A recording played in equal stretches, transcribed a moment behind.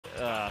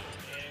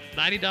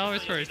$90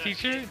 for a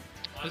t-shirt?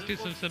 Let's do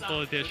some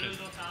simple addition.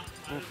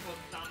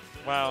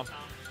 Oof. Wow.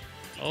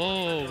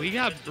 Oh, we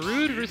got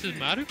Brood versus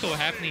Maruko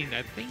happening,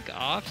 I think,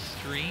 off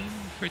stream,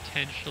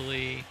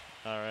 potentially.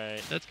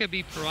 Alright. That's going to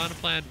be Piranha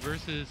Plant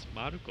versus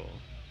Maruko,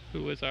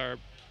 who was our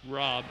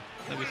Rob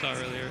that we saw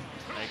earlier.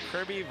 Right,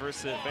 Kirby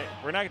versus...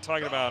 We're not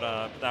talking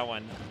about that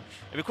one.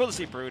 It'd be cool to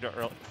see Brood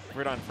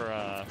on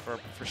for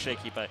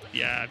Shaky, but...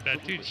 Yeah,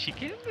 that dude,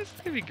 Chiken, this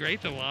is going to be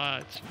great to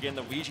watch. Again,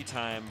 the Luigi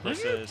time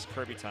versus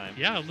Kirby time.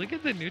 Yeah, look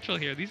at the neutral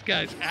here. These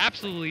guys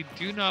absolutely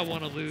do not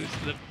want to lose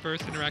the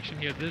first interaction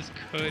here. This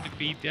could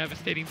be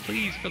devastating.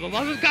 Please, for the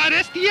love of God,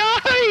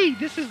 SDI!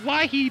 This is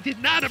why he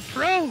did not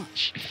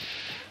approach.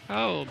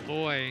 Oh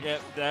boy.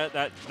 Yeah,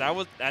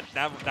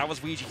 that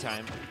was Luigi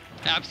time.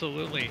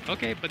 Absolutely.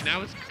 Okay, but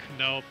now it's...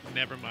 Nope,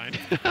 never mind.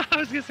 I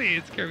was going to say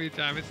it's Kirby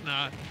time. It's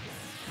not.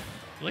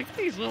 Look at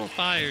these little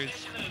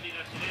fires.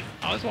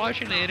 I was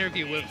watching an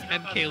interview with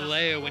MK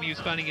Leo when he was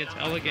fighting against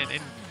Elegant,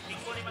 and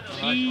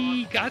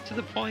he got to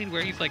the point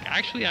where he's like,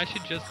 actually, I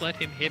should just let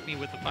him hit me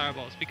with the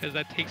fireballs because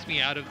that takes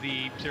me out of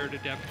the 0 to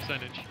death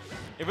percentage.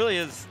 It really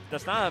is.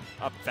 That's not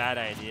a bad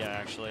idea,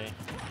 actually.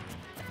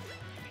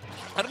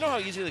 I don't know how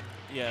easy the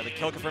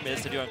kill confirm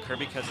is to do on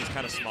Kirby because he's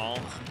kind of small.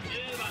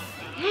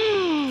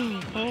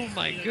 Oh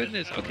my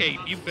goodness. Okay,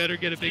 you better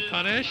get a big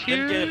punish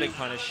here. Get a big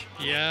punish.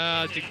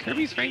 Yeah, dude,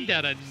 Kirby's frame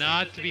data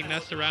not to be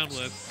messed around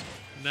with.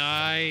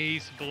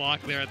 Nice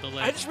block there at the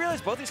left. I just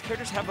realized both these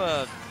characters have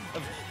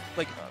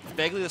like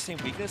vaguely the same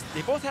weakness.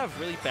 They both have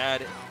really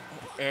bad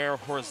air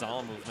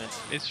horizontal movements.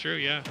 It's true,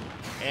 yeah.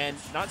 And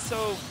not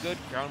so good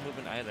ground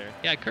movement either.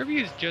 Yeah, Kirby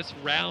is just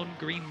round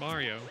green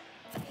Mario.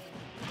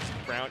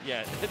 Round,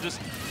 yeah, just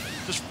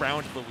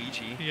round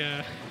Luigi.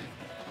 Yeah.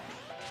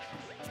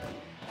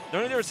 The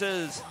only difference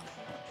is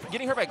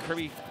getting hurt by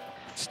Kirby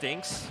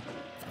stinks,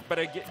 but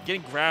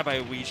getting grabbed by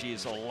Luigi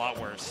is a lot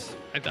worse.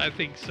 I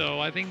think so.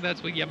 I think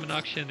that's what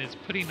Yamanaction is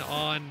putting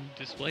on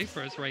display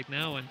for us right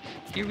now. And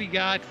here we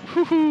got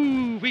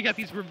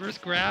these reverse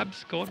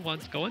grabs, going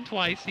once, going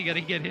twice. You gotta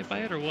get hit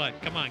by it or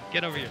what? Come on,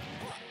 get over here.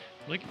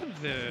 Look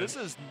at this.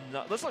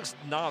 This looks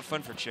not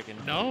fun for Chiken.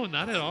 No,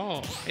 not at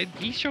all. And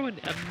he's showing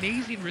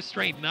amazing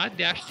restraint, not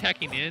dash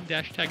teching in.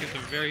 Dash tech is a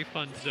very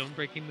fun zone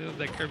breaking move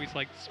that Kirby's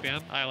like to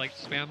spam. I like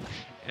to spam.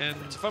 And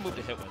it's a fun move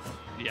to hit with.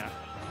 Yeah.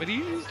 But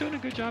he's doing a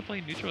good job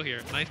playing neutral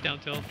here. Nice down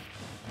tilt.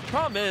 The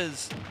problem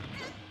is,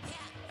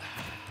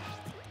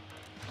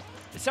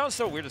 it sounds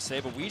so weird to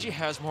say, but Luigi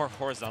has more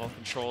horizontal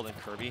control than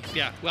Kirby.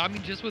 Yeah, well, I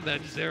mean, just with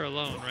that Zare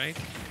alone, right?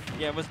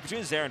 Yeah,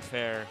 between Zare and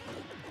Fair.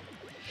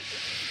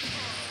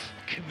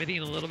 Committing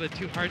a little bit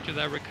too hard to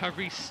that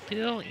recovery.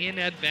 Still in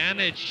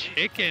advantage.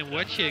 Chiken,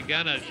 what you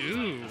gonna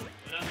do?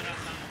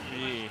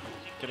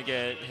 Gonna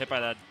get hit by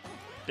that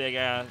big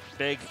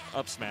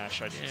up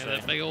smash, I should say.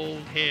 That big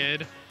old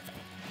head.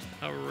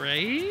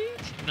 Alright,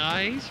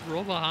 nice.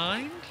 Roll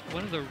behind.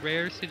 One of the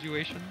rare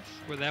situations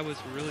where that was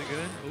really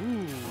good.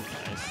 Ooh,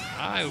 nice.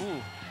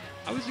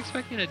 I was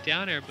expecting a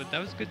down air, but that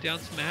was a good down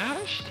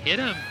smash. Hit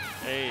him.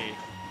 Hey.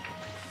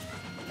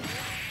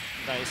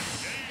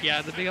 Nice.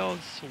 Yeah, the big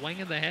old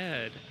swing of the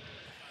head.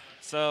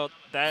 So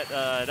that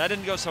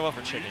didn't go so well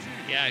for Chiken.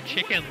 Yeah,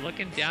 Chiken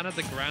looking down at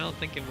the ground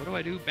thinking, what do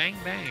I do? Bang,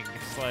 bang.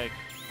 It's like,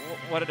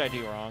 what did I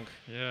do wrong?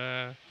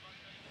 Yeah.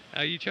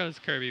 You chose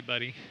Kirby,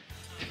 buddy.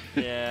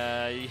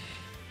 Yeah.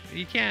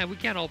 We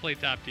can't all play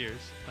top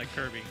tiers like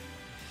Kirby.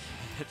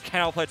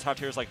 Can't all play top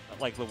tiers like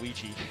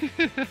Luigi.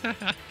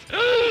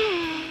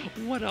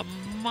 What a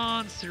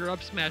monster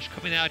up smash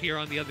coming out here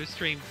on the other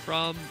stream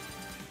from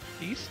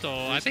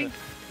Eastol. I think,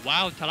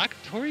 wow,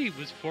 Tarakatori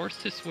was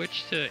forced to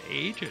switch to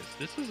Aegis.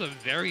 This is a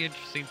very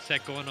interesting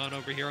set going on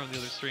over here on the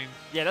other stream.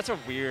 Yeah, that's a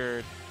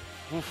weird...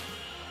 Oof.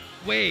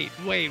 Wait.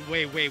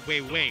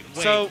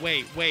 So,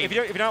 if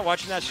you're not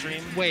watching that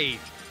stream... Wait.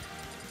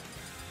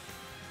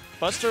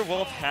 Buster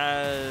Wolf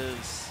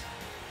has...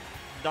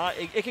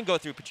 It can go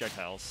through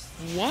projectiles.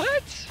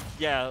 What?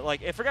 Yeah,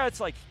 like I forgot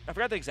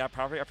the exact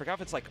property. I forgot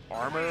if it's like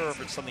armor or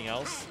if it's something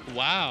else.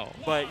 Wow.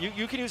 But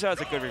you can use that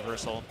as a good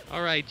reversal.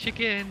 All right,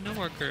 Chiken, no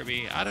more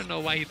Kirby. I don't know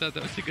why he thought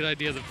that was a good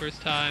idea the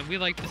first time. We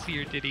like to see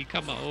your Diddy.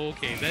 Come on.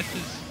 Okay, this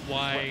is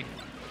why.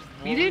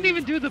 You didn't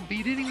even you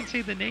didn't even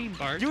say the name,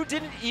 Bart. You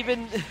didn't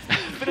even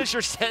finish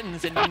your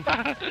sentence and you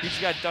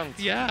just got dunked.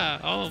 Yeah.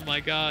 Oh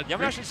my God.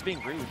 Yamanaction's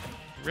being rude.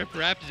 Rip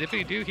rap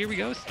zippity doo. Here we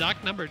go.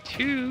 Stock number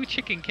 2.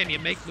 Chiken, can you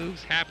make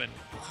moves happen?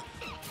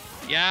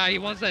 Yeah, he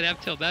wants that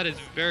F tilt. That is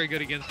very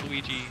good against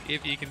Luigi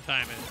if you can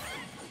time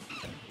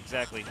it.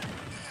 Exactly.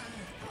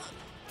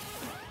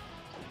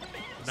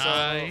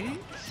 Nice. So,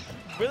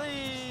 really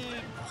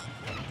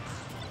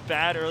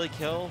bad early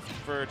kill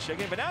for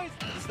Chiken, but now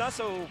he's not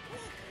so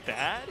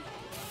bad.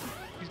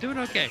 He's doing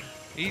okay.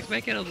 He's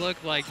making it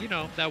look like, you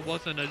know, that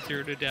wasn't a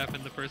 0 to death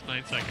in the first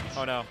 9 seconds.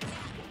 Oh no.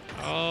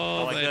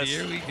 Oh, like but this.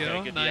 here we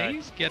go. Yeah,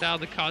 nice. Get out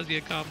of the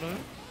Kazuya combo.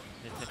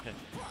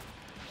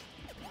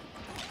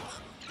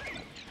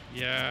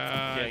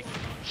 Yeah.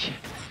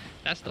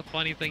 That's the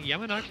funny thing.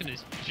 Yamanaction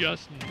is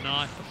just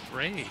not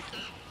afraid.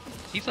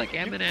 He's like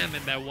Eminem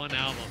in that one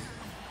album.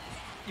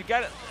 you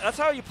got that's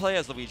how you play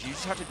as Luigi. You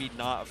just have to be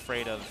not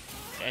afraid of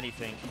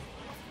anything.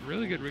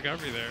 Really good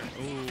recovery there.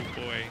 Oh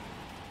boy.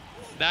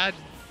 That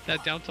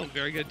down tilt,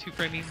 very good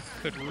 2-framing,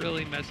 could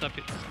really mess up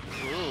it.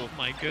 Oh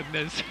my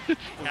goodness.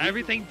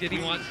 Everything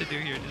Diddy wants to do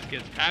here just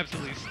gets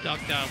absolutely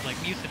stuffed out like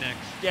Mucinex.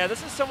 Yeah,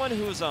 this is someone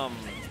who's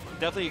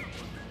definitely,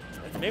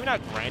 maybe not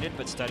grinded,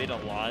 but studied a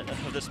lot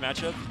of this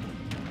matchup.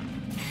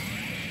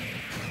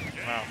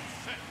 Wow.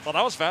 Well,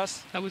 that was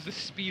fast. That was a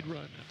speed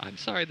run. I'm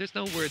sorry, there's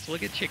no words.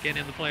 Look at Chiken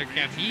in the player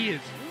cam. He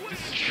is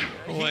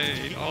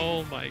destroyed.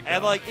 Oh my god.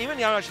 And like, even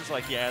Yamanaction's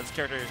like, yeah, this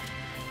character,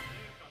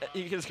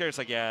 his character's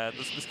like, yeah,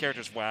 this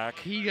character's whack.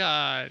 He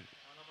got,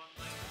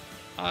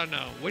 I don't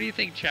know. What do you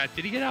think, chat?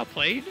 Did he get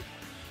outplayed?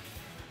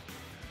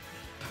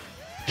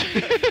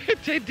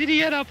 Did he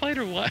get outplayed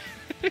or what?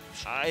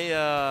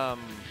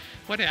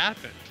 What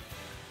happened?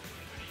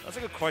 That's a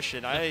good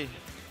question. I'm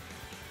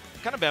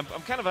kind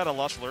of at a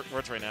loss for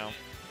words right now.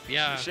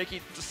 Yeah.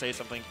 Shaky, just say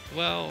something.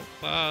 Well,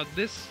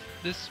 this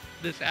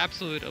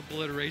absolute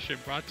obliteration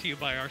brought to you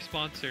by our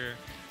sponsor,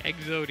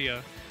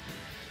 Exodia.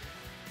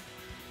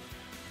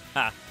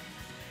 Ha.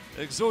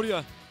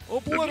 Exodia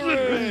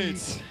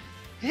obliterates.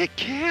 It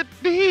can't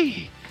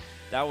be.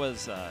 That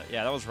was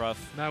yeah, that was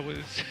rough. That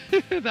was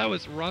that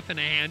was rough in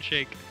a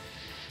handshake.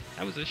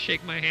 That was a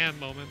shake my hand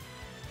moment.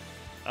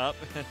 Up.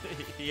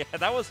 Yeah,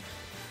 that was.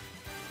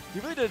 He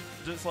really did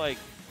just like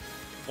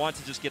want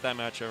to just get that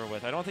match over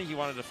with. I don't think he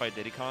wanted to fight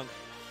Diddy Kong.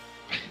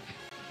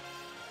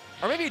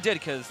 Or maybe he did,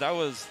 because that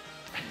was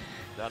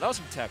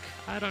some tech.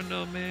 I don't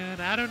know,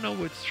 man. I don't know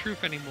what's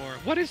truth anymore.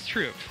 What is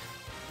truth?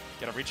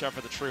 Gotta reach out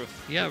for the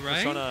truth. Yeah,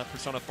 right?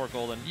 Persona 4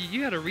 Golden.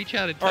 You gotta reach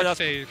out and touch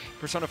faith.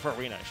 Persona 4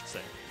 Arena, I should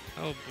say.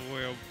 Oh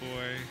boy, oh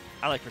boy.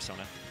 I like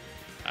Persona.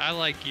 I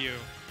like you.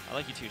 I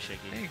like you too,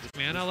 Shaky. Thanks,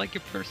 man. I like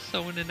your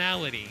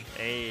personality.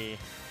 Hey.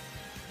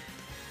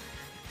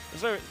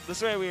 This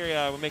is where we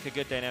make a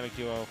good dynamic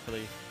duo for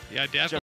the Yeah, definitely.